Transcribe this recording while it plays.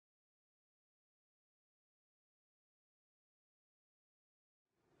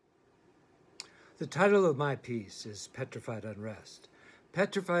The title of my piece is Petrified Unrest.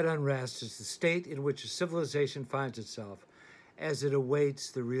 Petrified unrest is the state in which a civilization finds itself as it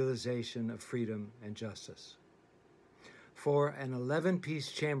awaits the realization of freedom and justice. For an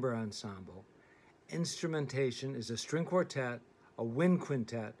 11-piece chamber ensemble, instrumentation is a string quartet, a wind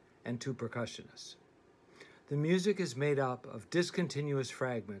quintet, and 2 percussionists. The music is made up of discontinuous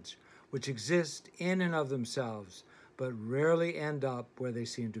fragments which exist in and of themselves, but rarely end up where they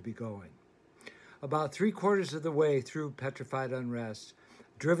seem to be going. About 3/4 of the way through Petrified Unrest,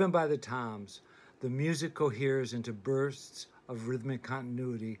 driven by the toms, the music coheres into bursts of rhythmic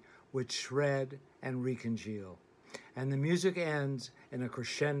continuity which shred and recongeal, and the music ends in a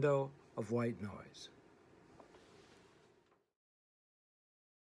crescendo of white noise.